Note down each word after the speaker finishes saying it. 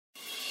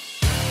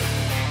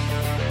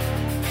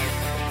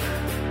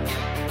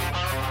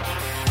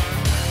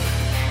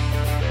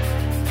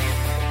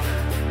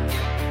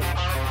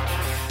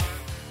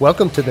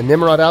Welcome to the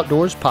Nimrod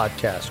Outdoors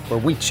podcast, where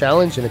we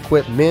challenge and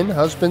equip men,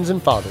 husbands, and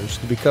fathers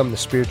to become the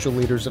spiritual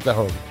leaders of the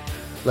home.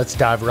 Let's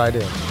dive right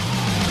in.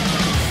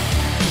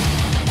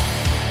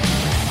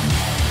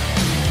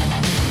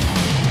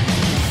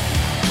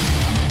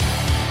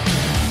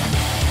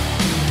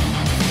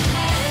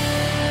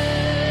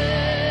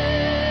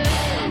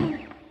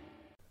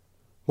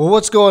 Well,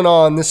 what's going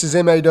on? This is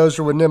M.A.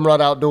 Dozier with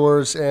Nimrod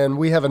Outdoors, and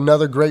we have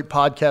another great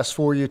podcast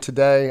for you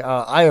today.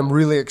 I am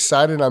really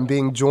excited. I'm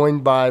being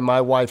joined by my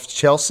wife,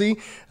 Chelsea,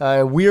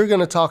 and we are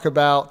going to talk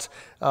about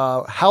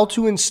how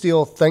to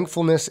instill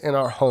thankfulness in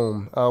our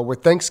home.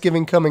 With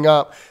Thanksgiving coming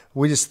up,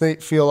 we just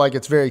feel like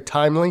it's very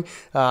timely.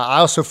 I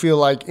also feel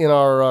like in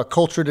our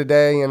culture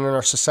today and in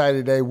our society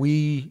today,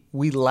 we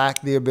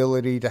lack the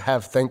ability to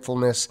have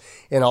thankfulness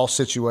in all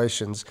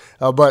situations.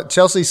 But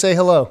Chelsea, say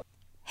hello.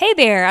 Hey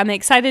there, I'm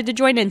excited to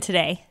join in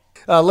today.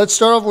 Let's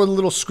start off with a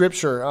little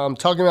scripture,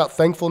 talking about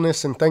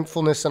thankfulness and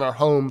thankfulness in our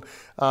home.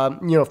 1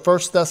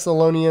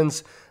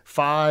 Thessalonians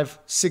 5,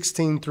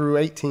 16 through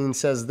 18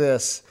 says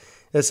this.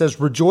 It says,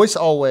 "Rejoice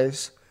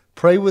always,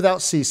 pray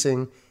without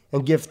ceasing,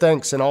 and give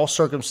thanks in all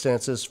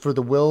circumstances, for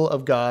the will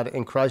of God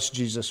in Christ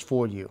Jesus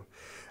for you."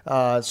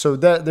 So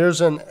there's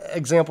an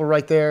example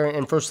right there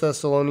in 1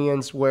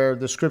 Thessalonians where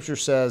the scripture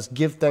says,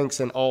 give thanks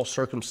in all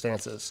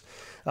circumstances.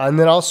 And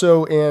then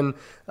also in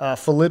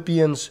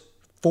Philippians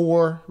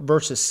 4,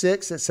 verses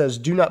 6, it says,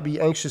 "Do not be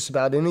anxious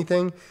about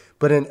anything,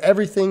 but in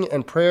everything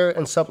in prayer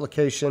and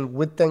supplication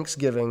with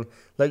thanksgiving,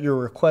 let your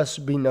requests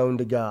be known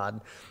to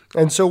God."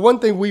 And so one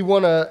thing we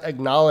want to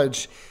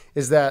acknowledge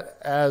is that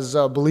as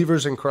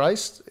believers in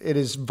Christ, it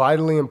is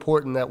vitally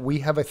important that we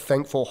have a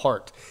thankful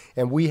heart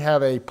and we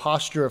have a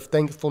posture of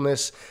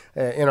thankfulness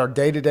in our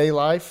day-to-day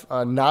life,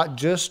 not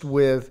just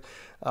with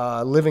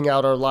living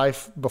out our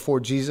life before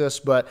Jesus,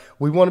 but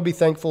we want to be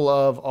thankful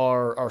of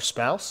our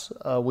spouse.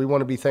 We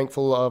want to be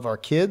thankful of our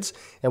kids,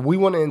 and we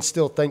want to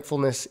instill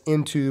thankfulness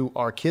into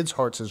our kids'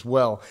 hearts as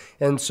well.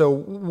 And so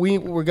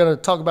we're going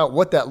to talk about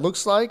what that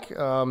looks like,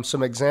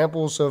 some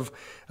examples of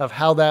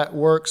how that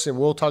works, and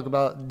we'll talk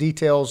about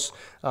details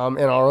in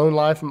our own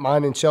life,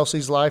 mine and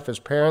Chelsea's life as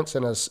parents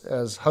and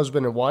as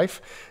husband and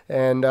wife.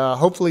 And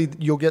hopefully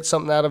you'll get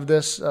something out of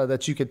this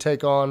that you could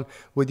take on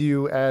with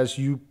you as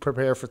you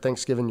prepare for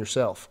Thanksgiving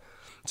yourself.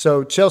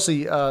 So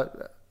Chelsea,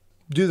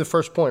 do the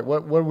first point.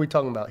 What are we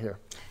talking about here?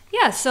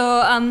 Yeah,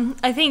 so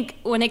I think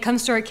when it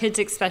comes to our kids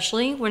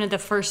especially, one of the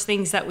first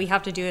things that we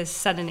have to do is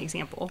set an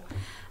example.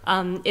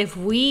 If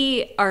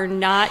we are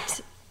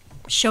not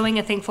showing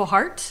a thankful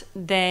heart,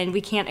 then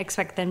we can't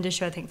expect them to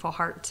show a thankful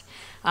heart.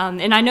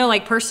 And I know,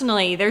 like,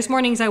 personally, there's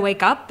mornings I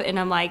wake up and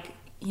I'm like,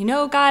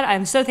 God,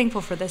 I'm so thankful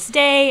for this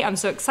day. I'm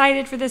so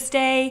excited for this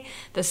day.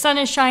 The sun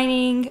is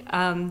shining.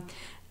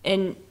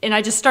 And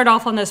I just start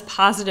off on this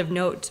positive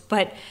note.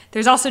 But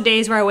there's also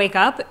days where I wake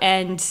up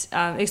and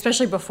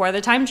especially before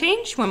the time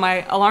change, when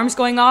my alarm's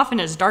going off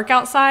and it's dark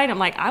outside, I'm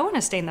like, I want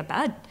to stay in the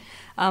bed.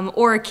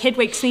 Or a kid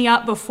wakes me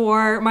up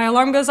before my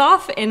alarm goes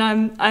off and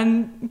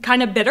I'm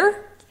kind of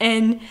bitter.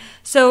 And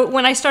so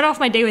when I start off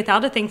my day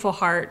without a thankful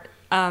heart,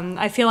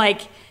 I feel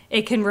like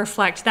it can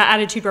reflect, that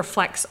attitude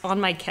reflects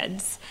on my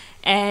kids.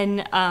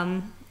 And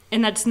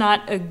that's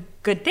not a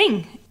good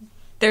thing.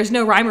 There's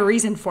no rhyme or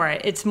reason for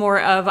it. It's more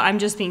of I'm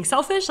just being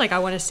selfish, like I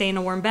want to stay in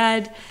a warm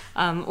bed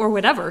or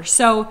whatever.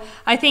 So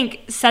I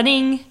think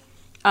setting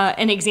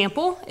an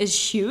example is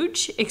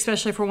huge,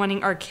 especially for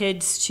wanting our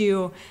kids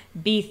to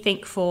be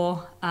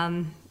thankful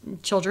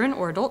children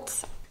or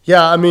adults.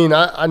 Yeah, I mean,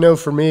 I know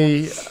for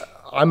me,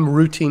 I'm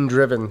routine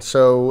driven.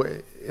 So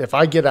if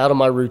I get out of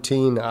my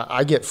routine,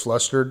 I get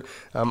flustered.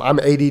 I'm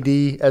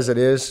ADD as it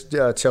is.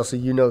 Chelsea,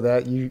 you know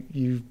that.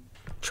 You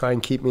try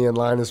and keep me in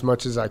line as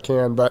much as I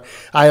can. But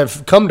I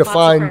have come to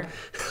find...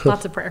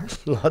 Lots of prayer.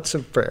 Lots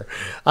of prayer.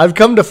 I've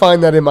come to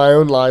find that in my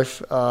own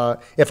life,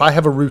 if I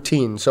have a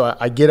routine. So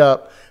I get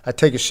up, I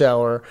take a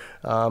shower,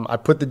 I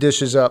put the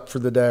dishes up for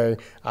the day,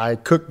 I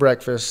cook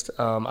breakfast,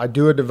 I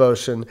do a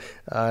devotion,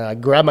 I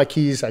grab my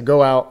keys, I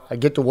go out, I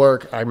get to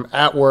work, I'm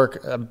at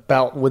work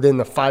about within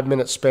the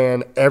 5-minute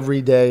span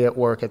every day at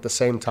work at the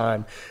same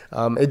time.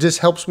 It just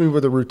helps me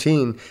with a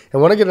routine.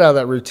 And when I get out of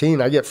that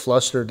routine, I get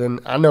flustered. And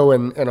I know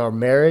in our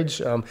marriage,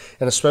 and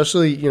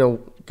especially,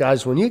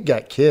 guys, when you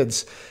got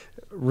kids,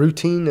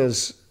 routine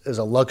is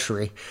a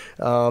luxury.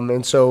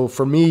 And so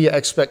for me,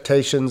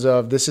 expectations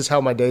of this is how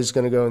my day is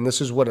going to go and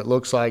this is what it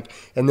looks like.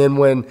 And then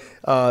when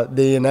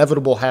the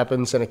inevitable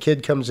happens and a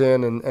kid comes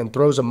in and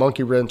throws a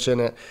monkey wrench in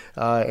it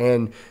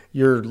and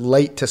you're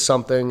late to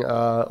something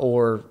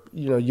or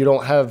you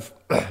don't have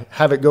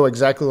it go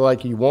exactly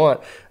like you want,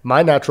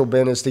 my natural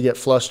bent is to get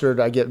flustered.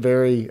 I get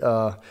very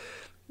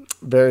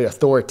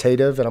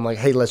authoritative, and I'm like,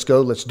 hey, let's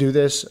go, let's do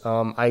this.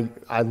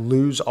 I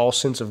lose all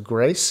sense of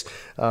grace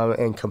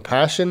and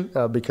compassion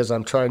because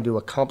I'm trying to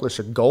accomplish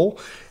a goal,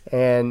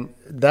 and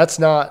that's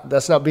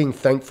not being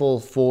thankful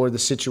for the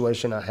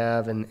situation I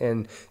have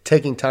and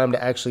taking time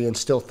to actually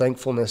instill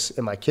thankfulness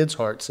in my kids'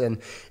 hearts. And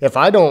if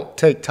I don't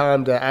take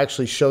time to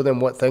actually show them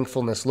what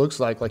thankfulness looks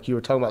like you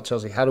were talking about,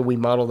 Chelsea, how do we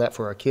model that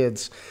for our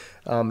kids?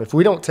 If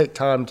we don't take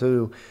time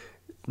to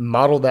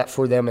model that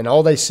for them. And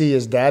all they see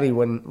is daddy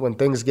when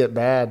things get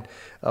bad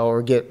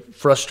or get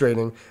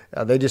frustrating.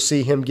 They just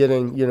see him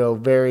getting,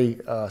 very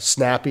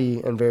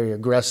snappy and very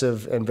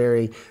aggressive and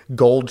very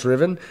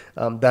goal-driven.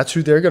 That's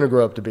who they're going to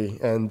grow up to be.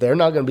 And they're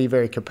not going to be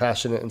very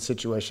compassionate in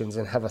situations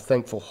and have a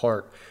thankful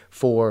heart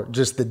for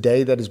just the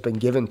day that has been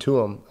given to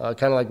them.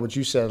 Kind of like what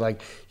you said,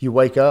 like you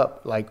wake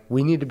up, like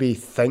we need to be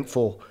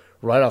thankful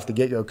right off the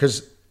get-go.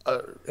 Because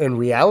in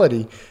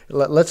reality,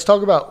 let's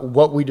talk about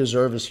what we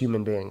deserve as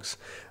human beings.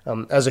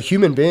 As a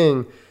human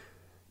being,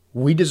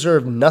 we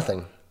deserve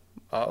nothing.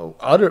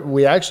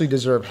 We actually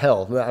deserve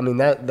hell. I mean,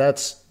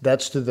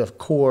 that's to the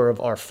core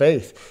of our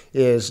faith,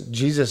 is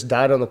Jesus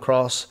died on the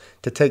cross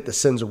to take the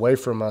sins away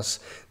from us,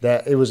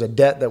 that it was a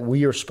debt that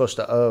we are supposed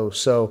to owe.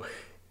 So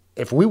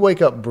if we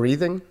wake up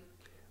breathing,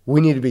 we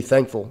need to be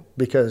thankful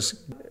because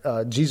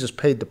Jesus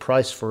paid the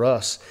price for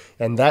us.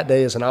 And that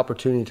day is an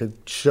opportunity to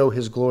show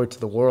his glory to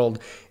the world.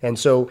 And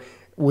so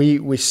we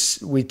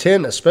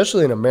tend,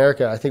 especially in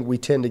America, I think we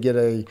tend to get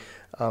a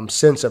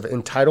sense of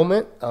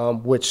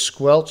entitlement, which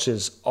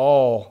squelches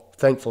all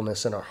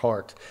thankfulness in our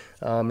heart.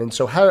 And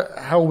so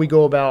how we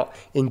go about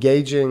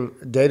engaging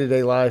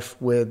day-to-day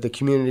life with the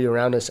community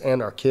around us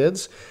and our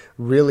kids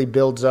really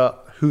builds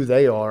up who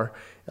they are,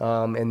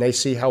 and they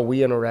see how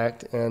we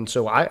interact. And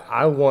so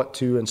I want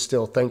to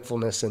instill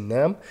thankfulness in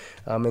them,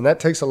 and that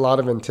takes a lot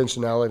of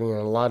intentionality and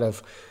a lot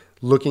of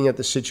looking at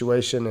the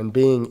situation and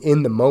being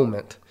in the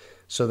moment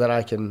so that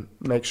I can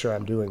make sure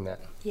I'm doing that.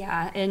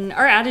 Yeah, and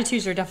our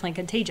attitudes are definitely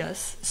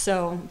contagious.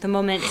 So the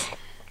moment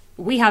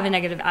we have a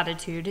negative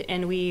attitude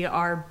and we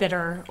are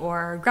bitter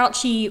or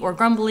grouchy or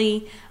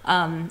grumbly,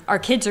 our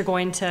kids are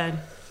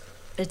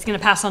it's going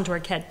to pass on to our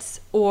kids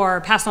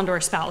or pass on to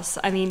our spouse.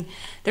 I mean,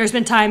 there's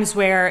been times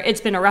where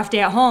it's been a rough day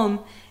at home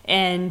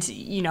and,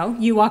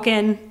 you walk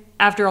in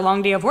after a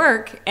long day of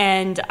work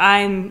and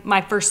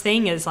my first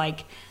thing is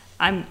like,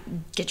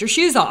 get your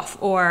shoes off,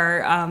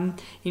 or,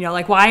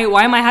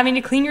 why am I having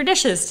to clean your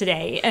dishes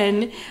today?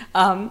 And,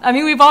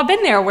 we've all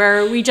been there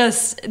where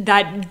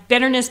that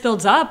bitterness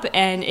builds up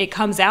and it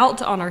comes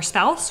out on our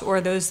spouse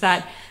or those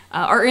that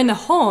are in the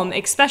home,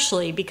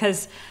 especially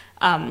because,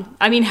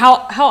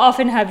 how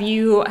often have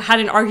you had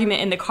an argument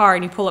in the car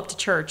and you pull up to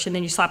church and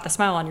then you slap the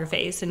smile on your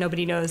face and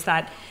nobody knows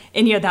that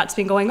any of that's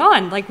been going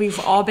on? Like, we've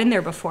all been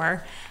there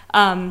before.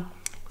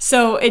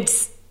 So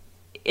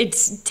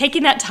it's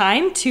taking that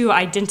time to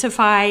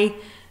identify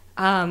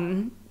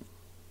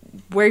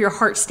where your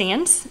heart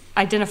stands,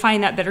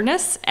 identifying that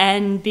bitterness,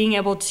 and being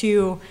able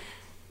to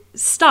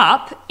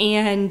stop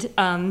and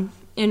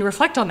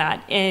reflect on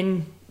that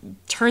and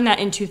turn that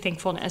into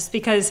thankfulness.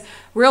 Because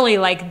really,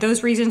 like,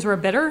 those reasons we're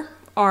bitter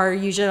are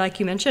usually, like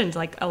you mentioned,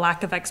 like a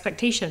lack of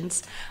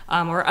expectations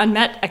or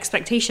unmet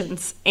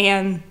expectations.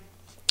 And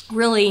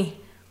really,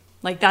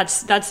 like,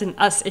 that's an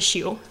us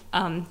issue.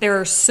 There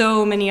are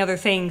so many other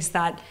things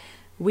that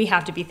we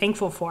have to be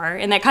thankful for.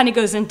 And that kind of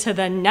goes into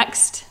the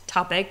next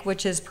topic,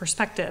 which is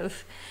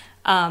perspective.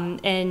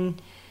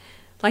 And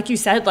like you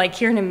said, like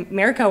here in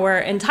America,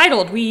 we're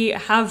entitled. We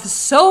have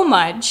so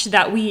much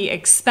that we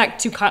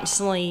expect to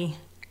constantly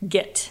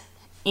get.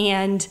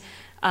 And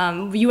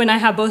you and I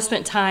have both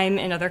spent time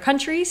in other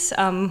countries.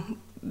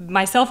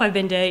 Myself, I've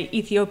been to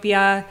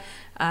Ethiopia,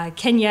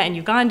 Kenya, and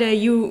Uganda.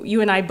 You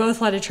and I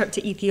both led a trip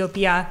to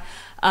Ethiopia.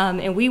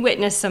 And we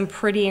witnessed some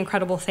pretty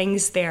incredible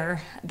things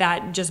there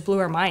that just blew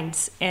our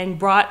minds and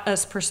brought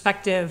us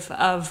perspective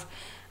of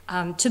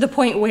to the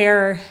point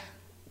where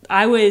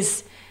I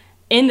was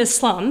in the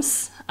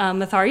slums,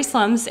 Mathare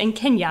slums in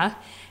Kenya,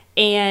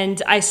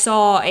 and I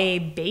saw a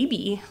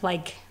baby,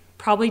 like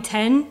probably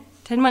 10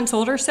 months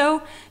old or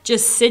so,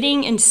 just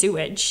sitting in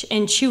sewage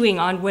and chewing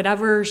on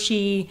whatever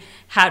she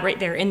had right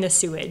there in the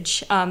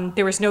sewage.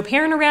 There was no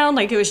parent around,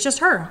 like it was just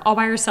her all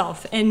by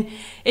herself. And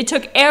it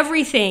took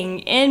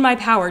everything in my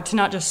power to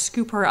not just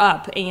scoop her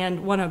up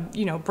and want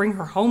to, bring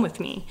her home with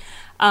me.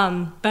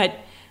 But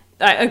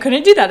I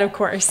couldn't do that, of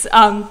course.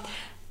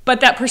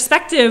 But that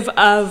perspective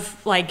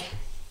of like,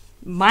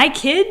 my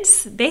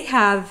kids, they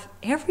have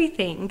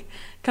everything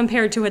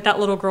compared to what that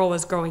little girl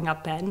was growing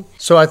up in.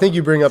 So I think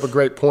you bring up a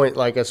great point,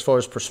 like as far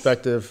as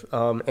perspective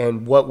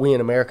and what we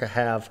in America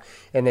have,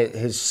 and it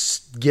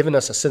has given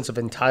us a sense of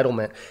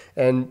entitlement.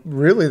 And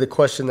really the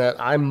question that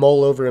I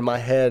mull over in my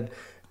head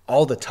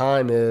all the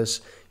time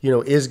is,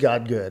 is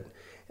God good?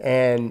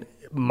 And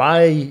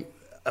my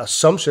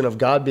assumption of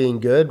God being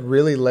good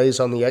really lays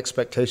on the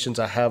expectations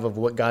I have of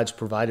what God's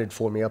provided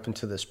for me up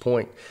until this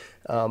point.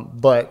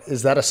 But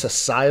is that a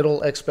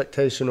societal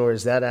expectation, or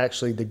is that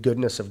actually the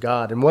goodness of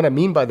God? And what I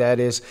mean by that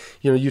is,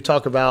 you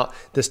talk about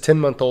this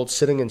 10-month-old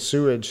sitting in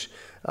sewage.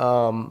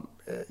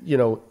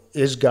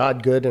 Is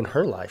God good in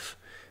her life?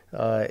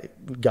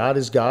 God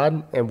is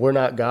God, and we're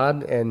not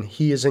God, and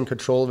He is in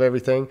control of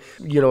everything.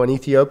 In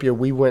Ethiopia,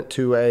 we went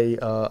to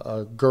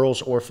a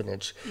girls'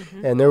 orphanage,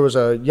 and there was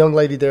a young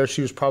lady there.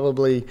 She was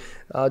probably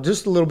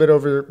just a little bit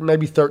over,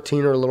 maybe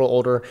 13 or a little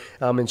older,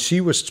 and she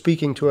was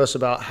speaking to us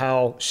about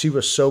how she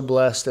was so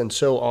blessed and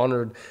so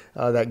honored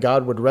that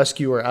God would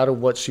rescue her out of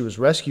what she was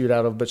rescued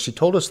out of. But she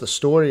told us the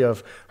story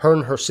of her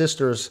and her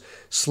sisters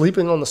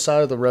sleeping on the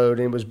side of the road,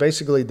 and it was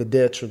basically the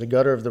ditch or the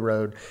gutter of the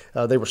road.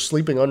 They were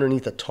sleeping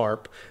underneath a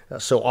tarp.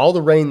 So all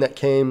the rain that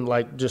came,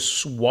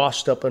 just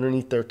washed up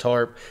underneath their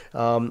tarp.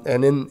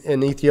 And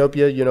in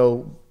Ethiopia,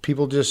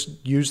 people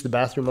just use the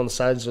bathroom on the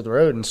sides of the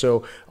road. And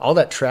so all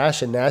that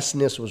trash and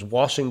nastiness was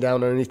washing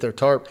down underneath their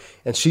tarp.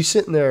 And she's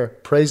sitting there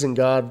praising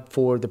God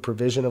for the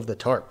provision of the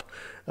tarp.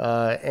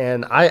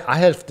 And I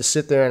have to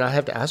sit there and I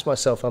have to ask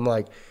myself, I'm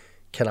like,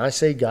 can I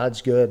say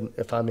God's good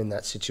if I'm in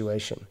that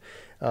situation?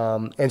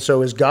 And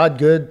so is God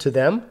good to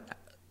them?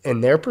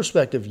 In their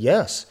perspective,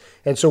 yes.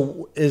 And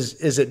so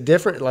is it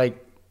different?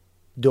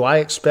 Do I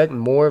expect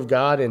more of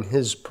God and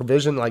His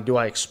provision? Do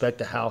I expect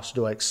a house?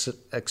 Do I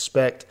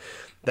expect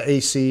the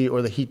AC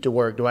or the heat to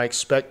work? Do I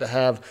expect to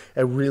have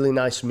a really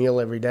nice meal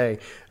every day?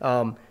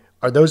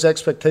 Are those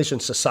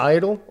expectations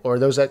societal, or are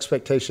those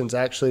expectations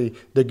actually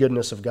the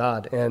goodness of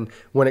God? And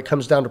when it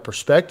comes down to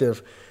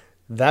perspective,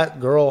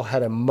 that girl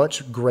had a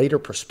much greater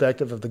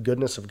perspective of the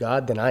goodness of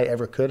God than I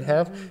ever could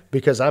have,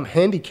 because I'm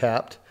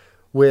handicapped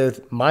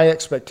with my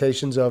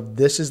expectations of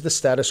this is the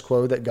status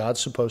quo that God's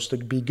supposed to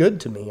be good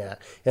to me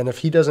at. And if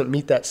He doesn't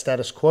meet that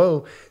status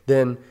quo,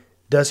 then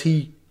does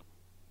He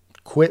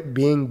quit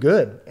being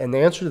good? And the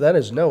answer to that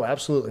is no,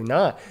 absolutely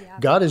not. Yeah.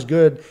 God is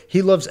good.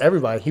 He loves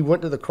everybody. He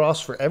went to the cross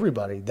for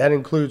everybody. That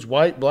includes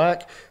white,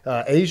 black,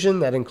 Asian.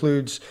 That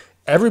includes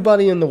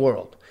everybody in the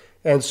world.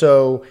 And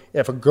so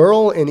if a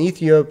girl in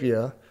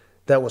Ethiopia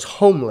that was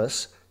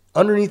homeless,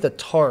 underneath a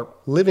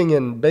tarp, living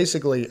in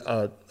basically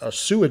a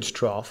sewage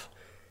trough,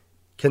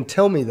 can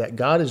tell me that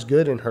God is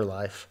good in her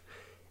life,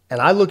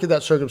 and I look at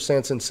that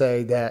circumstance and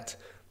say that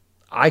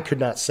I could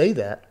not say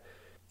that,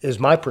 is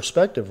my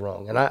perspective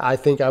wrong? And I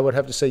think I would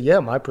have to say, yeah,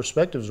 my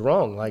perspective's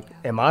wrong.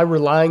 Am I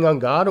relying on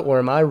God, or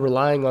am I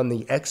relying on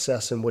the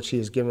excess in which He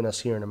has given us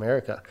here in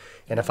America?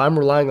 And if I'm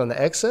relying on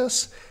the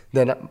excess,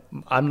 then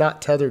I'm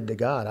not tethered to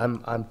God.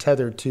 I'm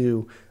tethered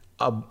to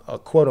a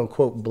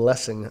quote-unquote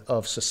blessing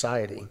of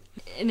society.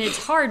 And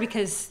it's hard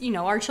because,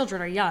 our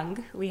children are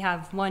young. We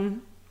have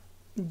one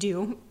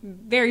due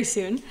very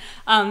soon.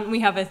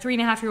 We have a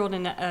 3.5-year-old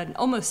and an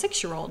almost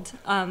 6-year-old.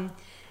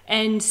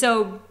 And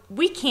so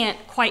we can't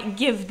quite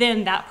give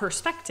them that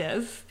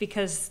perspective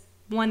because,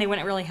 one, they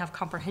wouldn't really have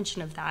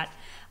comprehension of that.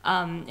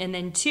 And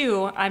then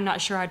two, I'm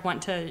not sure I'd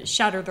want to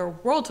shatter their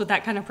worlds with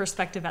that kind of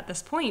perspective at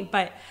this point.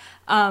 But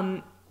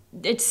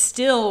we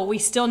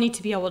still need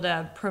to be able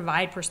to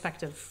provide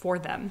perspective for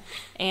them.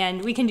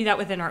 And we can do that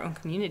within our own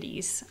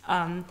communities.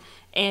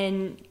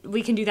 And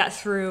we can do that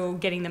through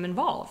getting them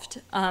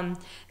involved.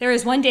 There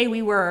was one day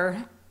we were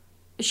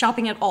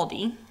shopping at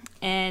Aldi,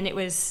 and it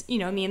was,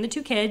 me and the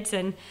 2 kids,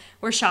 and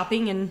we're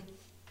shopping, and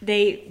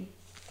they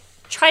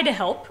try to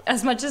help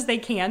as much as they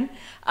can.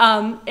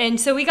 And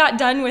so we got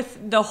done with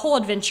the whole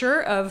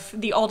adventure of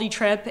the Aldi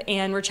trip,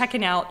 and we're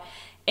checking out.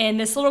 And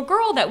this little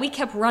girl that we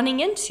kept running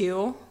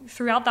into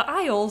throughout the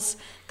aisles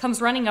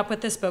comes running up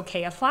with this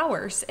bouquet of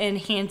flowers and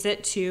hands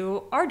it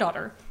to our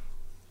daughter.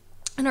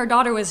 And our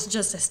daughter was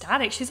just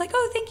ecstatic. She's like,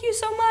 oh, thank you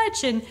so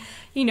much. And,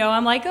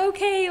 I'm like,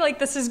 okay,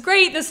 this is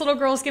great. This little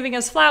girl's giving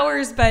us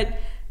flowers, but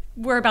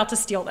we're about to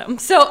steal them.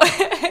 So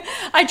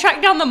I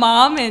tracked down the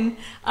mom, and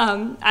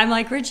I'm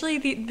like, Ridgely,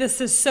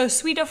 this is so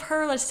sweet of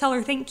her. Let's tell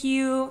her thank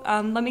you.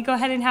 Let me go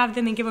ahead and have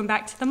them and give them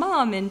back to the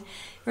mom. And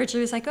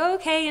Ridgely was like, oh,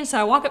 okay. And so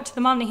I walk up to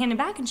the mom to hand them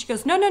back, and she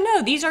goes,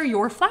 no, these are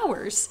your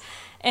flowers.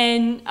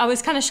 And I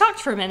was kind of shocked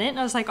for a minute, and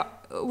I was like,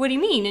 what do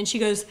you mean? And she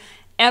goes,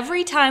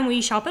 every time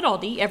we shop at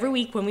Aldi, every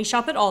week when we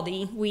shop at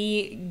Aldi,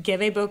 we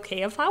give a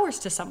bouquet of flowers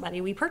to somebody.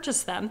 We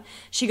purchase them.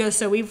 She goes,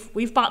 so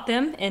we've bought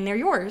them, and they're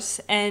yours.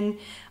 And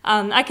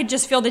I could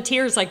just feel the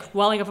tears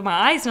welling up in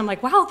my eyes, and I'm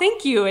like, wow,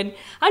 thank you. And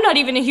I'm not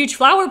even a huge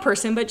flower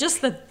person, but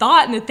just the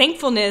thought and the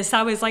thankfulness,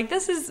 I was like,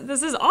 this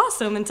is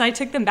awesome. And so I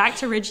took them back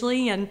to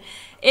Ridgely, and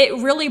it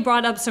really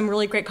brought up some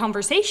really great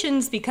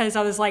conversations, because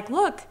I was like,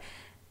 look,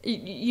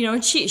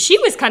 she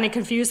was kind of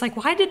confused,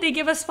 why did they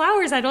give us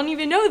flowers? I don't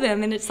even know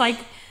them. And it's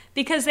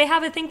because they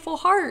have a thankful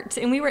heart,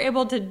 and we were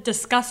able to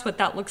discuss what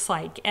that looks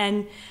like,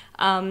 and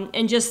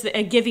just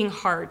a giving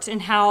heart,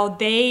 and how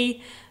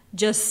they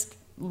just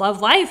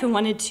love life and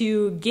wanted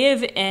to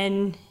give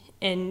and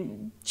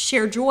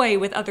share joy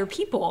with other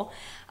people,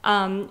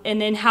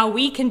 and then how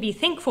we can be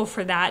thankful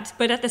for that,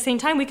 but at the same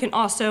time we can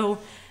also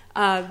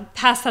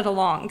pass that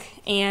along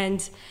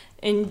and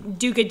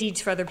do good deeds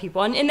for other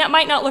people, and that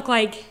might not look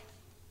like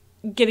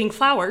giving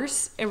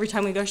flowers every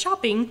time we go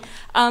shopping,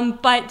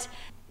 but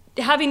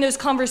having those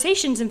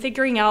conversations and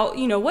figuring out,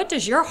 what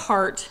does your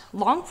heart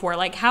long for?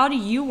 Like, how do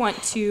you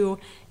want to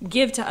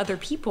give to other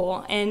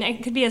people? And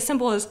it could be as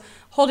simple as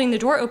holding the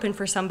door open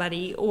for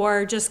somebody,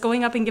 or just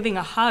going up and giving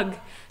a hug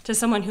to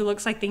someone who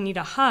looks like they need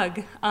a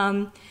hug.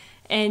 And,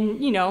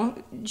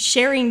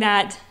 sharing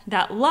that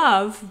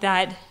love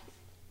that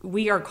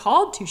we are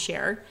called to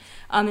share,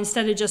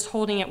 instead of just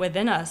holding it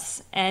within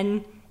us,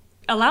 and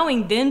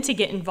allowing them to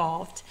get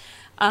involved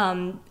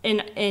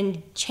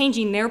in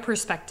changing their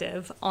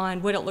perspective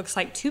on what it looks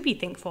like to be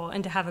thankful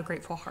and to have a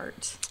grateful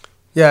heart.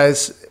 Yeah,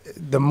 it's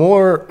the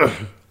more,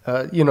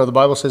 the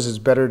Bible says it's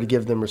better to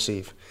give than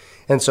receive.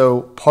 And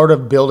so part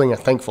of building a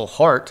thankful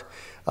heart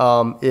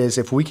is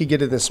if we could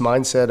get in this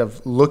mindset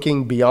of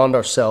looking beyond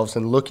ourselves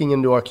and looking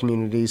into our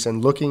communities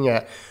and looking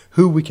at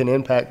who we can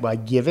impact by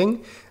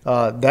giving,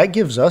 that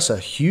gives us a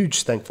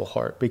huge thankful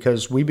heart,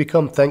 because we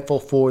become thankful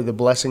for the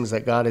blessings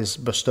that God has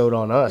bestowed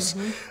on us.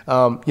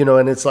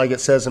 And it's like it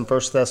says in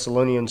 1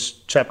 Thessalonians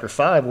chapter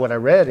 5, what I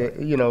read,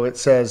 it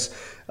says,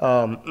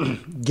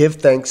 give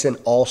thanks in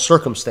all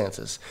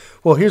circumstances.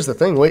 Well, here's the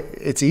thing.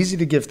 It's easy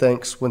to give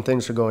thanks when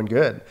things are going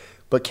good,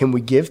 but can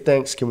we give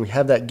thanks? Can we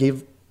have that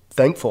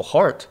thankful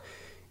heart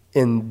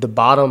in the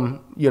bottom,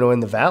 in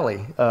the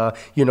valley?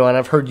 And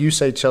I've heard you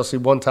say, Chelsea,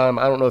 one time,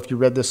 I don't know if you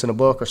read this in a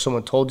book or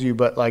someone told you,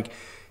 but like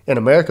in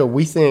America,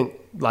 we think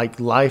like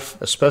life,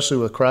 especially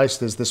with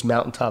Christ, is this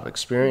mountaintop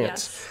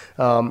experience.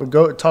 Yes.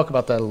 Go talk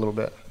about that a little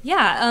bit.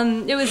 Yeah,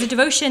 it was a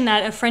devotion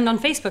that a friend on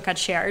Facebook had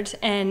shared,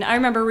 and I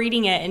remember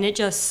reading it, and it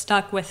just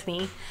stuck with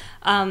me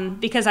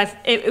because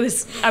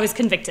I was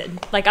convicted.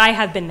 Like, I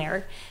have been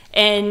there,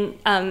 and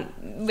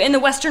in the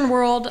Western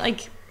world,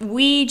 like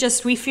we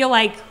feel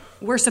like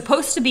we're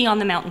supposed to be on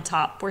the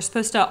mountaintop. We're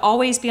supposed to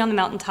always be on the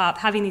mountaintop,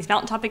 having these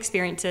mountaintop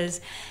experiences.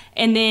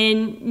 And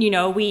then,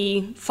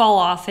 we fall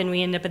off and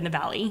we end up in the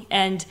valley.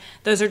 And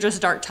those are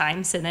just dark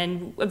times. And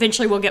then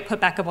eventually we'll get put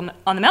back up on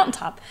the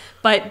mountaintop.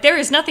 But there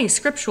is nothing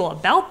scriptural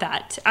about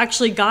that.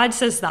 Actually, God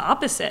says the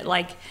opposite.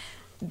 Like,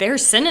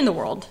 there's sin in the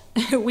world.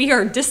 We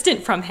are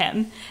distant from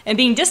him. And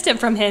being distant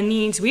from him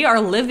means we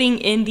are living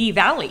in the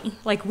valley.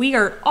 Like, we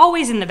are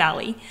always in the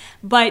valley.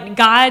 But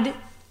God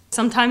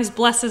sometimes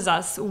blesses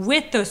us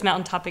with those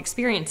mountaintop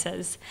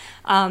experiences.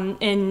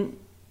 And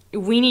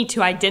we need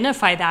to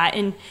identify that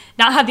and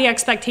not have the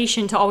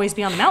expectation to always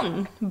be on the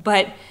mountain,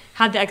 but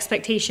have the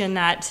expectation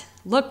that,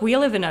 look, we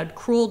live in a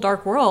cruel,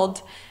 dark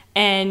world,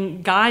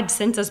 and God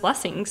sends us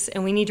blessings,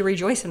 and we need to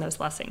rejoice in those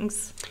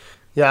blessings.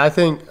 Yeah, I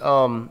think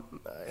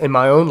in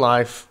my own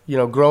life,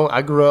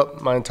 I grew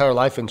up my entire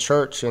life in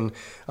church, and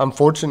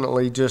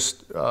unfortunately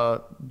just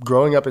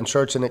growing up in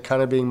church and it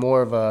kind of being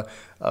more of a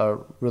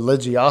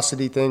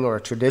religiosity thing or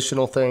a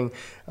traditional thing,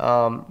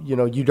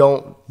 you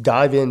don't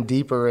dive in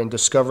deeper and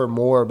discover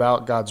more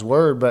about God's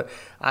word. But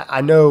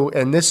I know,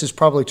 and this is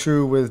probably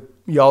true with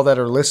y'all that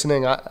are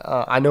listening,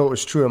 I know it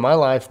was true in my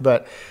life,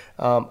 but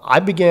I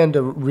began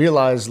to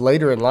realize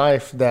later in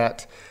life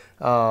that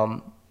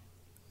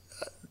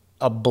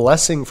a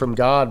blessing from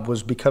God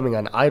was becoming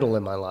an idol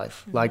in my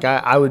life. Like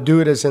I would do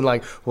it as in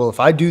like, well,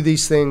 if I do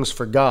these things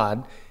for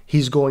God,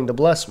 he's going to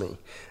bless me.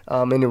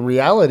 And in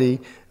reality,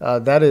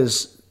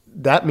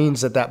 that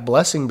means that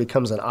blessing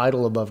becomes an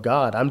idol above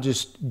God. I'm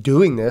just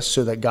doing this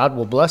so that God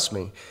will bless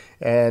me.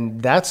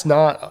 And that's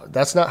not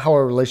how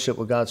our relationship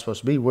with God is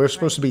supposed to be. We're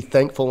supposed to be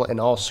thankful in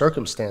all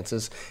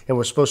circumstances, and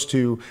we're supposed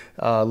to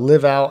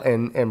live out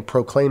and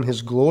proclaim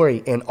his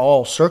glory in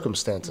all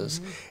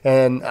circumstances.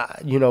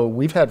 Mm-hmm. And,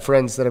 we've had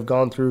friends that have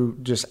gone through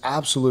just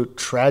absolute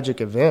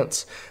tragic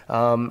events,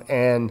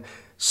 and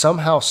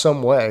somehow,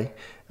 some way,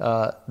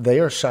 they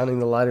are shining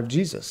the light of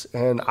Jesus.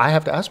 And I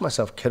have to ask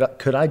myself,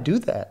 could I do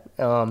that?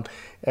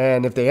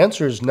 And if the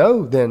answer is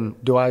no, then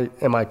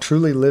am I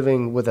truly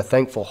living with a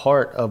thankful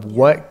heart of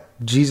what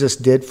Jesus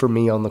did for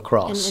me on the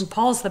cross? And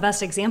Paul's the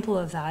best example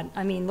of that.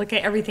 I mean, look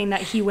at everything that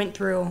he went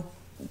through,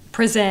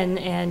 prison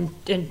and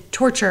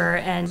torture,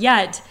 and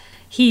yet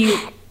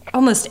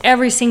almost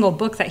every single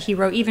book that he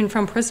wrote, even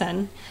from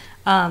prison,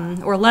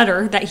 or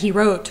letter that he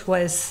wrote,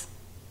 was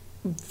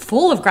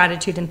full of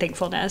gratitude and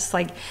thankfulness.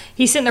 Like,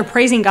 he's sitting there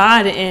praising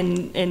God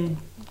in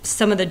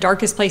some of the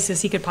darkest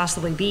places he could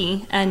possibly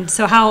be. And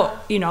so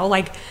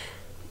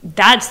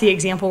that's the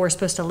example we're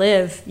supposed to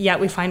live,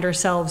 yet we find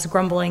ourselves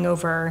grumbling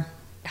over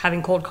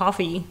having cold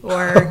coffee,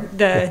 or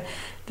the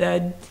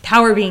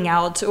power being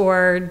out,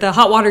 or the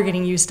hot water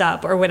getting used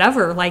up, or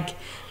whatever. Like,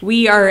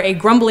 we are a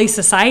grumbly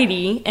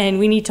society, and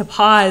we need to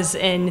pause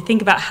and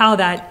think about how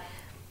that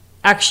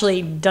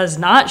actually does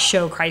not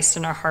show Christ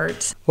in our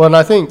hearts. Well, and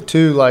I think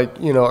too,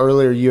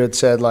 earlier you had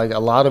said, a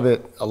lot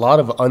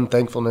of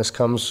unthankfulness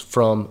comes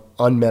from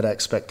unmet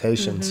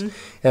expectations.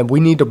 Mm-hmm. And we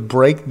need to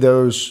break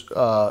those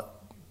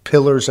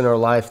pillars in our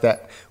life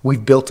that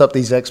we've built up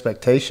these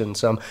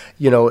expectations.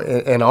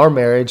 In our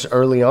marriage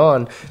early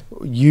on,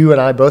 you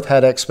and I both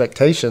had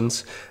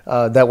expectations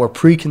that were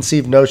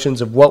preconceived notions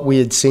of what we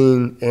had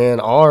seen in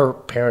our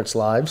parents'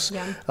 lives.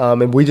 Yeah.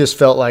 And we just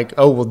felt like,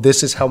 oh, well,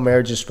 this is how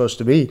marriage is supposed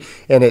to be.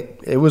 And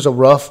it was a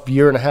rough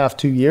year and a half,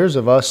 2 years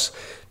of us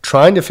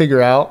trying to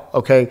figure out,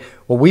 okay,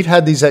 well, we've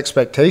had these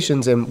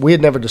expectations and we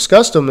had never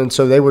discussed them. And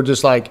so they were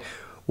just like,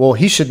 well,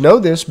 he should know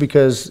this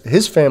because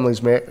his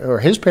family's married or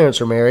his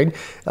parents are married,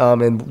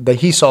 and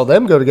he saw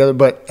them go together.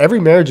 But every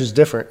marriage is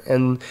different,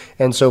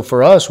 and so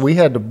for us, we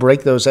had to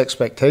break those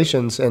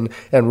expectations. And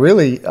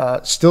really,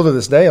 still to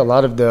this day, a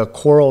lot of the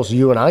quarrels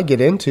you and I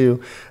get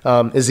into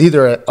is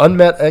either an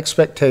unmet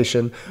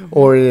expectation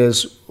or it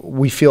is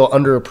we feel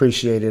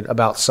underappreciated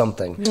about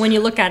something. When you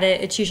look at it,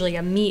 it's usually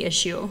a me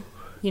issue.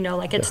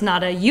 Like it's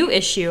not a you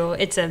issue;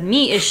 it's a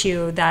me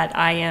issue that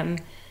I am.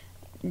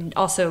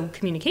 Also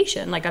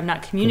communication, like I'm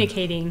not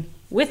communicating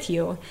with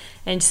you,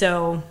 and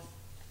so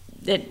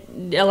it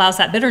allows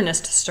that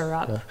bitterness to stir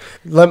up.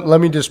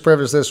 Let me just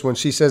preface this. When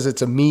she says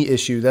it's a me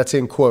issue, that's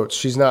in quotes.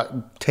 She's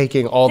not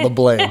taking all the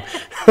blame.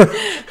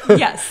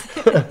 Yes.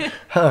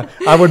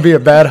 I would be a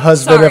bad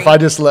husband if I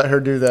just let her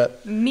do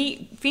that.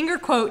 Me, finger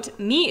quote,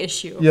 me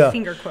issue. Yeah.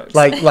 Finger quotes.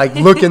 Like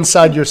look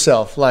inside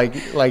yourself. Like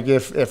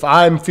if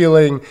I'm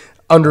feeling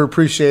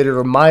underappreciated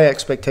or my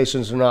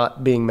expectations are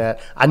not being met,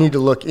 I need to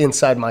look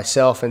inside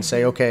myself and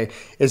say, okay,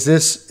 is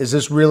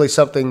this really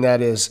something that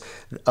is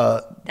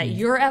that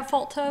you're at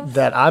fault of,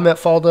 that I'm at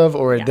fault of,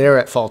 or they're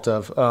at fault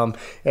of?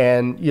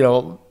 And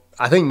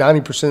I think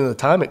 90% of the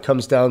time it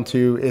comes down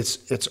to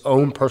its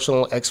own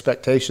personal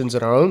expectations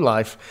in our own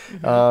life.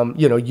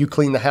 You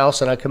clean the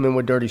house and I come in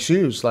with dirty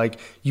shoes, like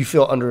you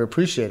feel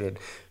underappreciated.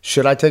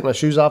 Should I take my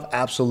shoes off?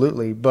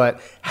 Absolutely.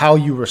 But how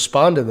you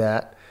respond to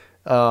that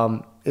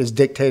is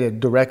dictated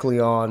directly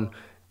on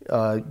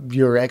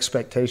your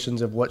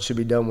expectations of what should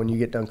be done when you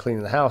get done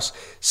cleaning the house.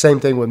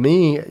 Same thing with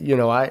me.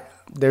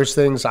 There's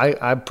things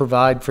I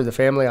provide for the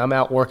family. I'm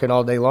out working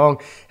all day long,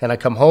 and I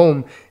come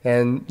home,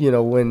 and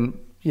when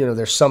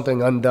there's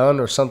something undone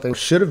or something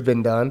should have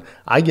been done,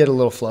 I get a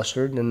little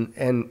flustered,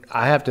 and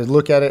I have to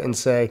look at it and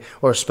say,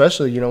 or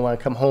especially when I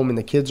come home and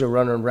the kids are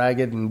running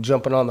ragged and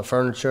jumping on the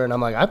furniture, and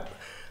I'm like,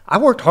 I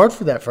worked hard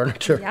for that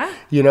furniture,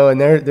 and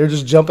they're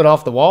just jumping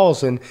off the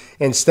walls. And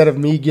instead of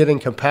me getting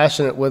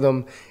compassionate with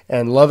them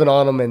and loving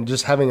on them and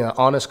just having an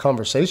honest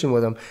conversation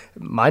with them,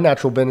 my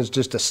natural bent is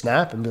just to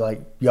snap and be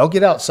like, y'all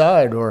get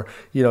outside, or,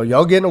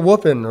 y'all getting a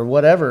whooping or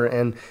whatever.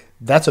 And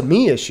that's a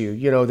me issue.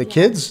 The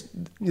kids,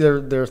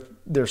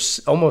 they're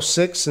almost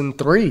 6 and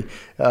 3.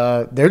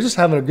 They're just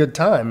having a good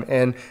time.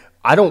 And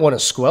I don't want to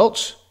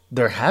squelch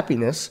their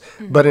happiness,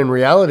 but in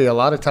reality, a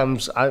lot of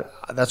times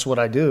that's what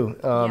I do,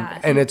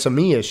 and it's a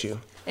me issue.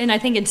 And I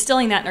think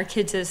instilling that in our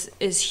kids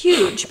is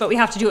huge, but we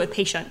have to do it with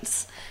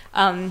patience.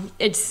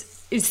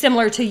 It's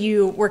similar to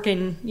you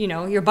working,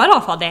 your butt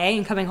off all day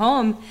and coming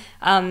home.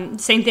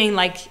 Same thing,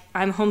 like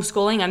I'm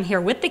homeschooling, I'm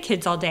here with the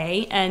kids all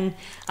day, and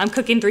I'm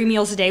cooking 3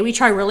 meals a day. We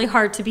try really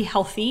hard to be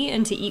healthy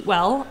and to eat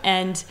well,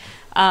 and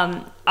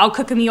I'll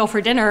cook a meal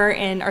for dinner,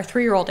 and our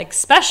 3-year-old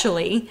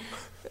especially,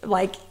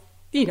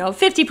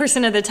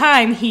 50% of the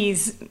time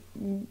he's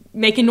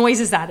making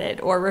noises at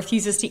it or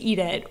refuses to eat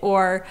it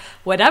or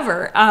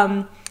whatever.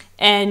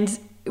 And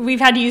we've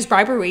had to use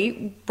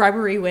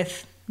bribery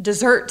with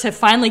dessert to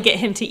finally get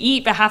him to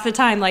eat. But half the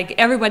time,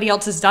 everybody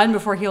else is done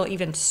before he'll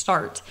even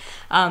start.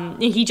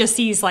 And he just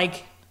sees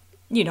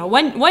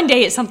one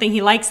day it's something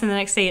he likes and the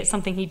next day it's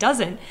something he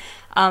doesn't.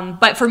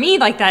 But for me,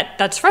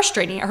 that's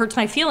frustrating. It hurts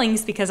my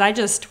feelings because I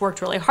just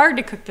worked really hard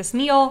to cook this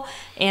meal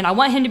and I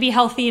want him to be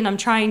healthy and I'm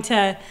trying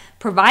to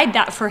provide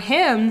that for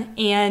him,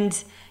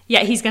 and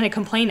yet he's going to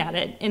complain at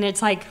it. And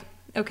it's like,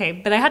 okay,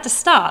 but I have to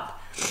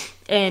stop.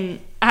 And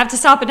I have to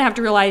stop and I have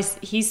to realize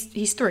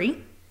he's 3.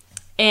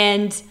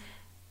 And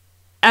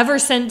ever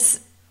since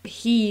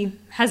he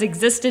has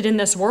existed in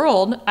this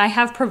world, I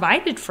have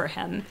provided for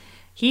him.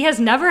 He has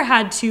never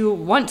had to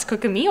once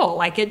cook a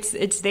meal.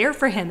 It's there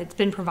for him. It's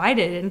been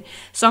provided. And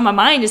so in my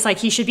mind, it's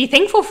he should be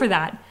thankful for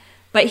that.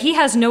 But he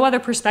has no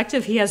other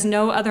perspective. He has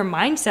no other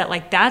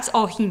mindset. That's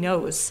all he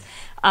knows.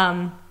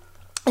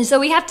 And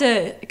so we have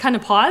to kind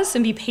of pause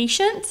and be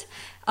patient,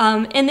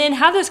 and then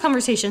have those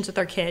conversations with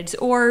our kids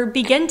or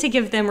begin to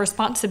give them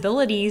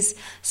responsibilities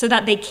so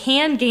that they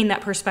can gain that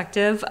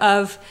perspective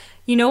of,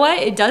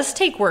 it does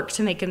take work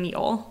to make a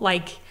meal.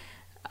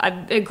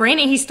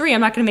 Granted, he's 3.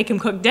 I'm not going to make him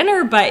cook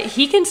dinner, but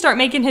he can start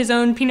making his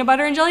own peanut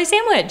butter and jelly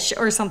sandwich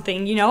or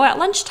something, at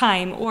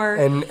lunchtime. Or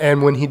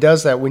and when he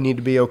does that, we need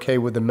to be okay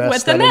with the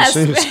mess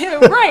ensues.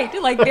 Right.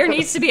 There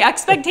needs to be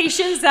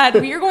expectations that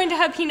we are going to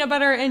have peanut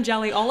butter and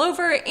jelly all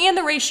over, and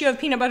the ratio of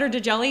peanut butter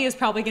to jelly is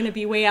probably going to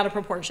be way out of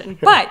proportion.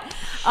 But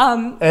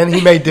and he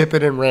may dip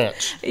it in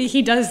ranch.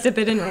 He does dip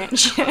it in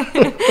ranch.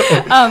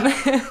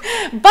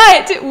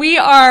 But we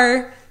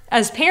are,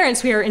 as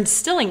parents, we are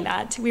instilling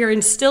that. We are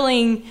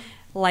instilling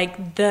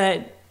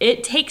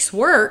it takes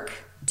work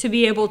to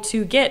be able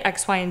to get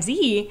X, Y, and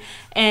Z.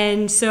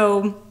 And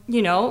so,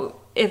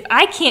 if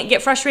I can't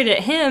get frustrated at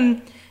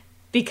him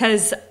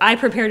because I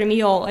prepared a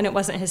meal and it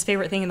wasn't his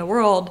favorite thing in the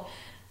world,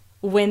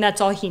 when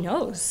that's all he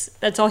knows.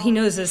 That's all he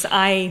knows is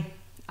I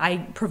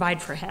provide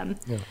for him.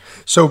 Yeah.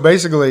 So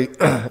basically,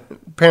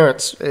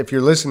 parents, if you're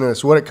listening to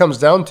this, what it comes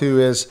down to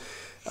is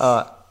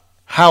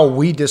how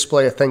we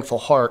display a thankful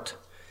heart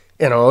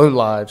in our own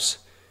lives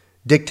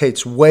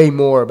dictates way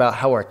more about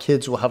how our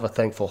kids will have a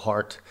thankful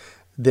heart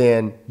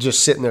than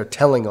just sitting there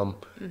telling them,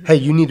 hey,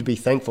 you need to be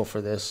thankful for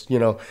this.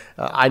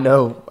 I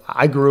know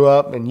I grew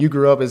up and you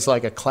grew up. It's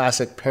like a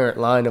classic parent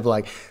line of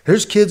like,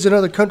 there's kids in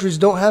other countries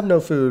don't have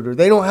no food, or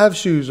they don't have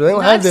shoes, or they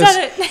don't have this.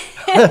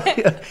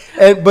 Said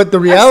it. But the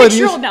reality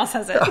is, our 6-year-old now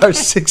says it. Our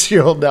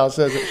 6-year-old now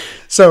says it.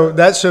 So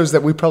that shows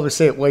that we probably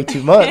say it way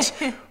too much.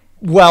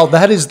 While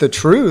that is the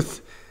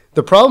truth,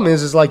 the problem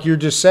is like you're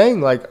just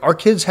saying, like our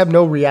kids have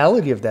no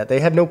reality of that. They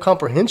have no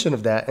comprehension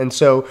of that. And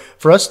so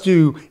for us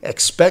to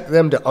expect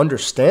them to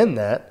understand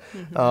that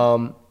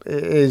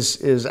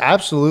is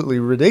absolutely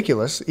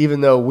ridiculous, even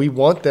though we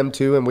want them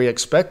to, and we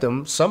expect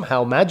them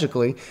somehow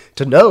magically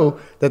to know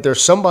that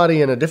there's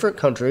somebody in a different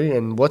country,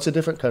 and what's a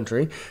different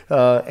country,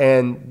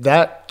 and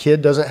that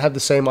kid doesn't have the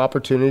same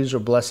opportunities or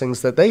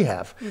blessings that they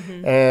have.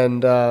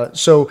 And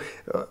so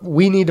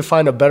we need to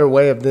find a better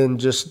way of than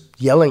just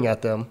yelling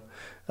at them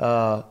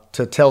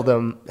to tell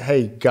them,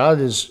 hey, God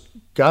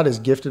has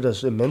gifted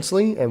us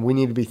immensely, and we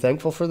need to be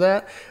thankful for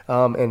that.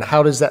 And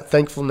how does that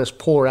thankfulness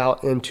pour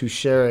out into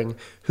sharing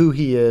who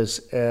He is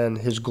and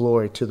His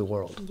glory to the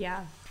world?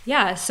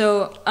 Yeah.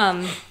 So,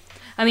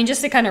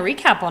 just to kind of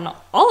recap on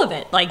all of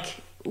it, like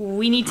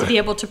we need to be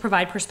able to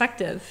provide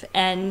perspective.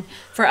 And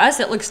for us,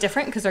 it looks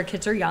different because our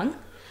kids are young.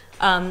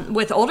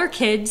 With older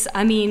kids,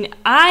 I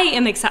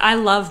am excited. I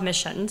love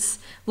missions,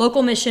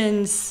 local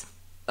missions,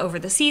 over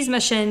the seas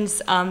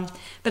missions.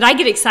 But I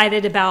get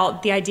excited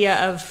about the idea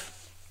of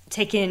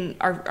taking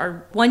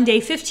our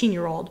one-day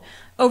 15-year-old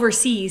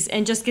overseas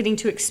and just getting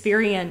to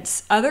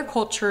experience other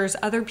cultures,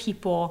 other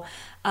people,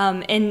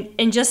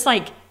 and just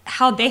like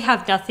how they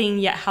have nothing,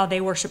 yet how they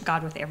worship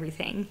God with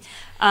everything.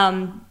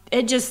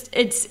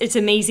 It's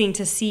amazing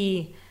to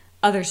see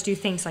others do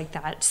things like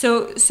that.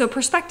 So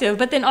perspective,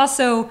 but then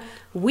also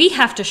we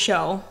have to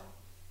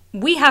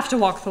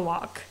walk the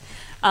walk.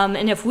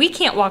 And if we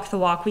can't walk the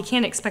walk, we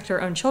can't expect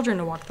our own children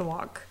to walk the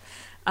walk.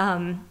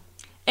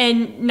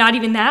 And not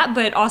even that,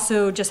 but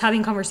also just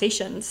having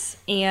conversations.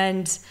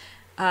 And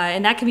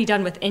that can be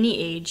done with any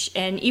age.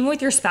 And even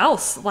with your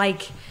spouse,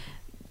 like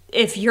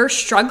if you're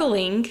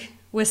struggling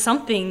with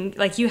something,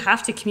 like you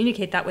have to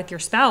communicate that with your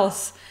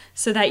spouse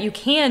so that you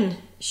can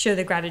show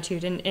the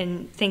gratitude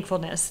and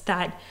thankfulness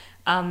that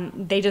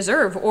they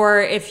deserve.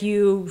 Or if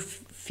you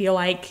feel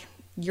like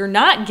you're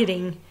not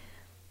getting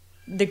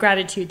the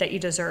gratitude that you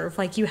deserve,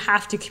 like you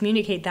have to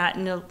communicate that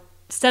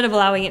instead of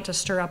allowing it to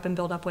stir up and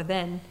build up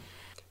within.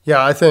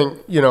 Yeah, I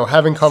think,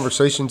 having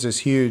conversations is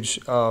huge.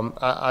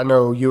 I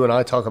know you and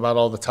I talk about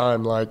all the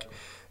time, like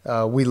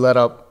we let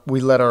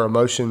our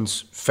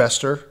emotions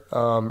fester,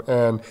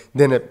 and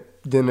then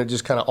it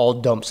just kind of all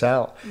dumps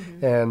out.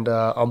 And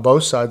on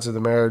both sides of the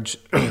marriage,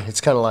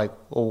 it's kind of like,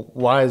 well,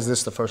 why is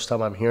this the first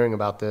time I'm hearing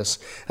about this?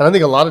 And I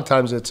think a lot of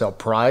times it's our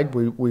pride.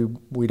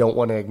 We don't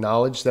want to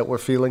acknowledge that we're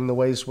feeling the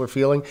ways we're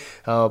feeling.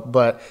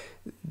 But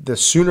the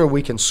sooner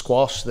we can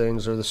squash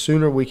things, or the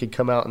sooner we could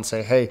come out and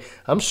say, hey,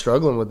 I'm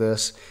struggling with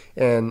this,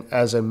 and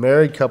as a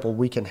married couple,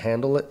 we can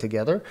handle it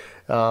together,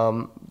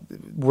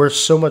 we're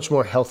so much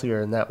more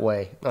healthier in that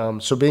way.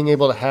 So being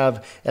able to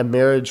have a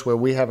marriage where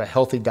we have a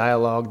healthy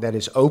dialogue that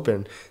is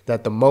open,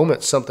 that the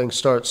moment something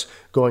starts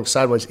going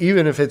sideways,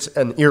 even if it's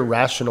an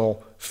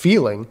irrational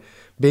feeling,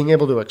 being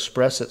able to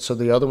express it so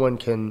the other one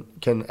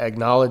can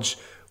acknowledge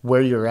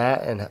where you're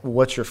at and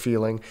what you're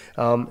feeling.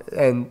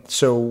 And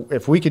so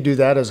if we could do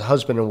that as a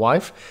husband and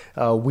wife,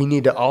 we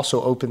need to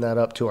also open that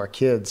up to our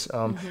kids.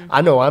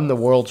 I know I'm the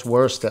world's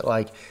worst at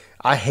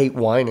I hate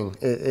whining.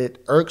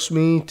 It irks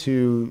me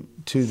to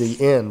the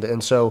end.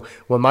 And so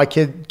when my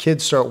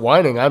kids start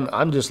whining,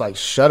 I'm just like,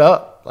 shut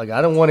up. Like,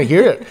 I don't want to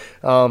hear it.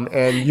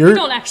 And you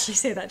don't actually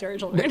say that to our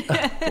children.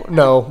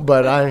 No,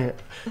 but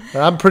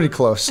I'm pretty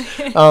close.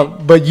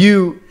 But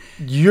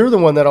you're the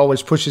one that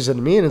always pushes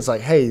into me, and it's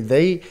like, hey,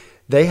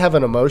 they have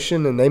an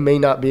emotion and they may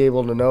not be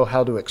able to know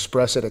how to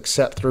express it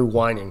except through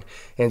whining.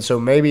 And so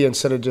maybe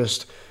instead of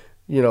just,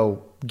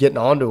 getting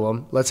onto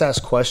them, let's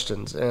ask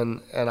questions.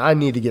 And I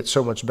need to get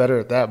so much better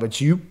at that. But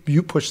you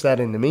push that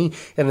into me.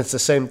 And it's the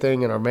same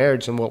thing in our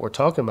marriage and what we're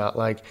talking about.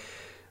 Like,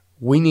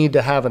 we need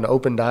to have an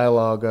open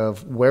dialogue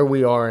of where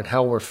we are and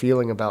how we're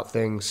feeling about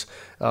things.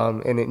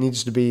 And it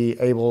needs to be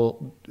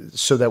able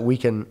so that we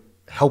can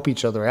help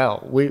each other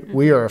out.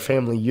 We are a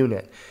family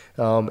unit.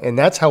 And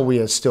that's how we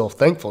instill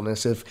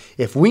thankfulness.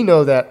 If I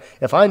know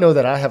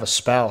that I have a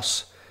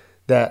spouse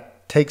that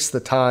takes the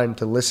time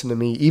to listen to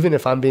me, even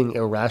if I'm being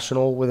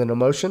irrational with an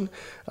emotion,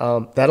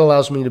 that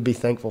allows me to be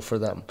thankful for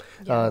them.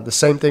 Yeah. The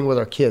same thing with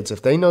our kids.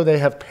 If they know they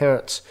have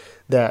parents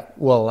that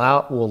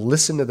will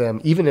listen to them,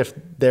 even if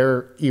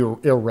they're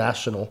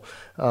irrational,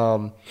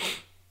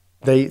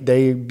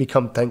 they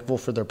become thankful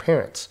for their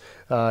parents.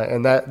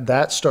 And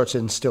that starts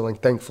instilling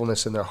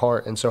thankfulness in their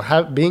heart. And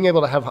so being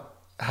able to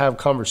have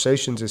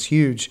conversations is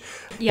huge,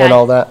 and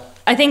all that.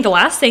 I think the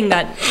last thing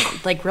that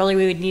really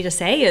we would need to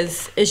say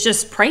is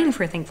just praying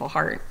for a thankful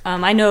heart.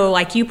 I know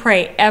you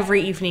pray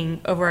every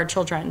evening over our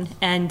children,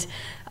 and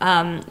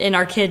in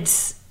our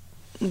kids,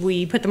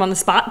 we put them on the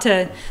spot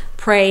to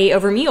pray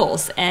over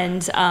meals.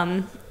 And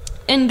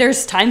And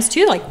there's times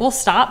too, like we'll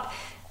stop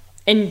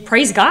and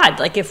praise God.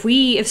 Like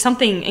if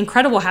something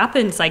incredible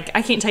happens, like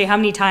I can't tell you how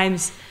many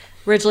times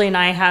Ridgely and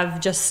I have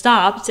just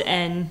stopped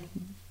and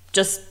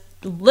just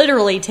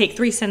literally take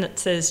 3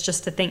 sentences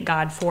just to thank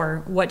God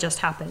for what just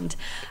happened.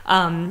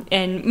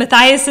 And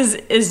Matthias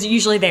is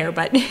usually there,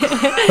 but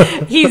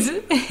he's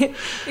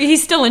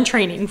still in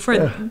training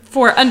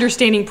for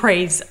understanding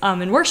praise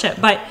and worship.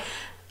 But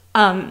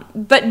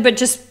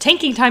just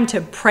taking time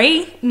to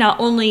pray, not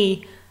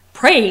only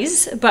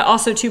praise, but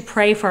also to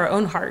pray for our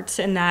own hearts,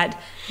 and that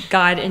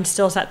God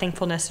instills that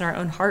thankfulness in our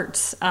own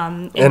hearts.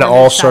 In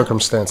all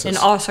circumstances. In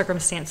all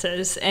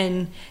circumstances.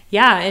 And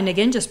and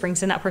again, just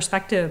brings in that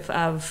perspective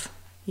of,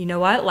 you know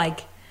what,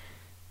 like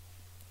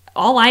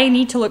all I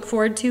need to look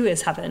forward to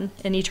is heaven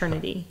and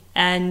eternity.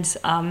 And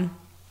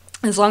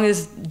as long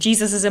as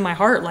Jesus is in my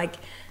heart, like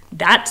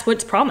that's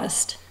what's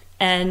promised.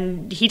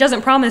 And he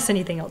doesn't promise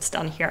anything else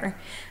down here.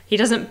 He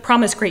doesn't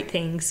promise great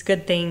things,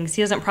 good things.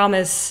 He doesn't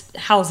promise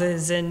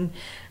houses and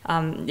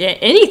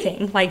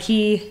anything. Like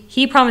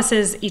he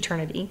promises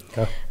eternity.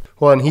 Yeah.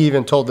 Well, and he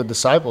even told the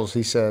disciples,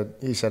 he said,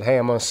 hey,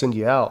 I'm going to send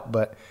you out,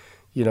 but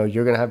you're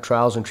going to have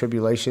trials and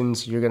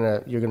tribulations. You're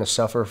going to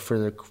suffer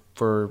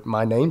for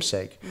my name's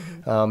sake.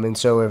 Mm-hmm. And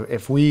so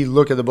if we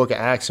look at the book of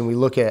Acts and we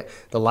look at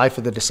the life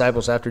of the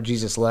disciples after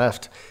Jesus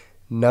left,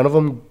 none of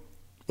them,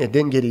 it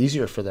didn't get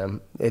easier for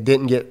them. It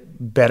didn't get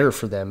better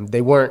for them.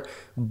 They weren't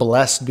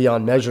blessed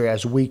beyond measure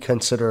as we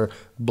consider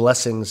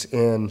blessings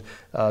in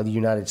the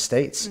United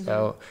States.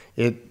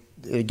 Mm-hmm.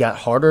 It got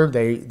harder.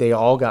 They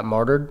all got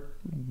martyred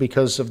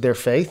because of their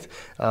faith.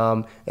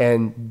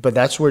 But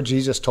that's where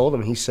Jesus told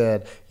them. He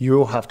said, you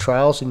will have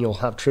trials and you'll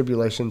have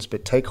tribulations,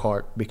 but take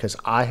heart because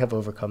I have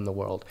overcome the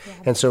world. Yeah.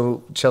 And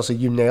so, Chelsea,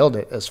 you nailed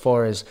it as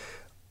far as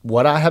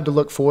what I have to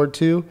look forward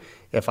to.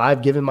 If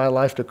I've given my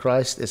life to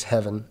Christ, is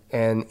heaven.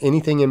 And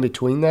anything in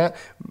between that,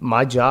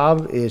 my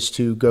job is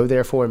to go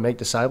therefore and make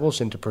disciples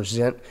and to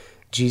present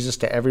Jesus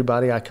to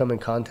everybody I come in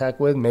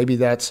contact with. Maybe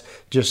that's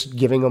just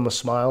giving them a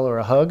smile or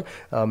a hug.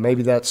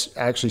 Maybe that's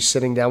actually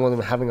sitting down with them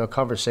and having a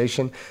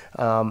conversation.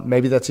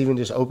 Maybe that's even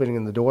just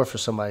opening the door for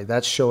somebody.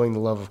 That's showing the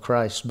love of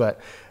Christ.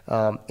 But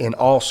in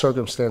all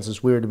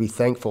circumstances, we are to be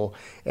thankful.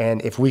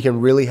 And if we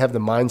can really have the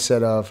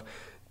mindset of,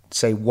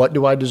 say, what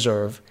do I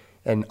deserve?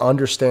 And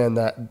understand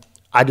that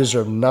I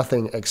deserve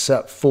nothing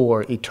except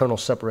for eternal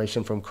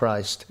separation from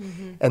Christ.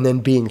 Mm-hmm. And then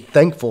being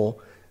thankful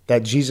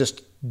that Jesus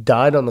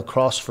died on the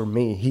cross for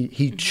me.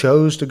 He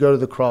chose to go to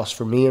the cross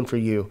for me and for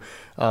you.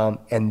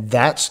 And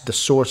that's the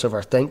source of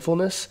our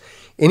thankfulness.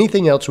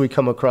 Anything else we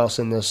come across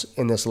in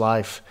this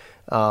life,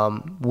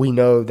 we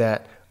know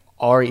that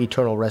our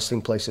eternal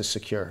resting place is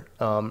secure.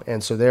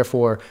 And so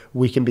therefore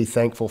we can be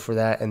thankful for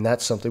that. And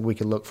that's something we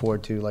can look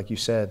forward to, like you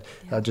said,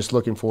 just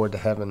looking forward to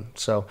heaven.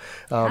 So,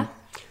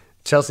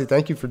 Chelsea,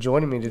 thank you for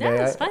joining me today. Yeah,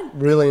 it was fun. I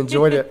really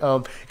enjoyed it.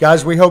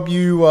 Guys, we hope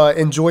you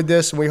enjoyed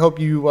this, and we hope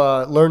you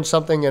learned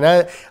something.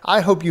 And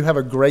I hope you have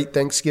a great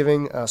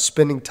Thanksgiving,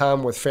 spending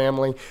time with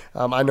family.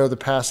 I know the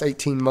past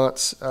 18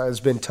 months has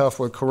been tough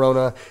with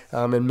Corona,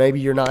 and maybe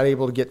you're not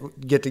able to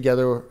get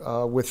together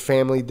with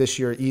family this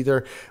year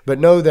either. But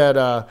know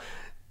that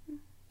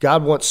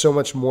God wants so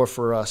much more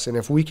for us. And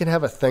if we can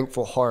have a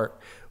thankful heart,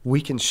 we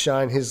can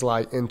shine his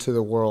light into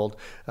the world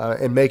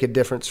and make a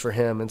difference for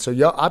him. And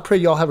so I pray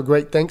y'all have a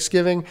great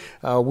Thanksgiving.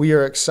 We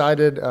are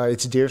excited.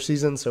 It's deer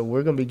season, so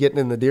we're going to be getting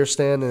in the deer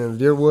stand and in the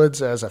deer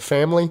woods as a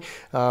family.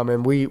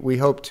 And we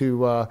hope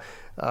to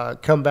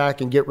come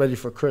back and get ready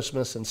for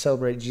Christmas and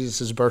celebrate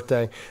Jesus'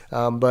 birthday.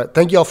 But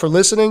thank y'all for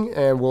listening,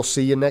 and we'll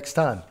see you next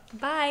time.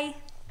 Bye.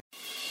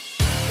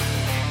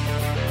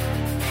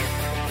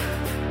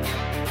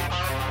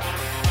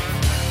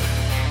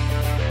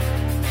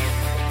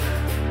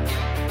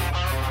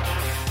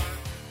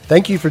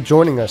 Thank you for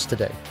joining us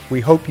today.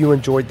 We hope you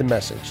enjoyed the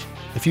message.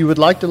 If you would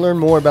like to learn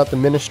more about the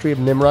ministry of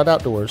Nimrod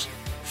Outdoors,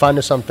 find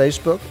us on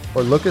Facebook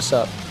or look us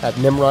up at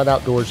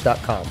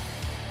nimrodoutdoors.com.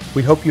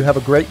 We hope you have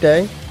a great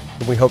day,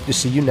 and we hope to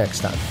see you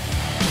next time.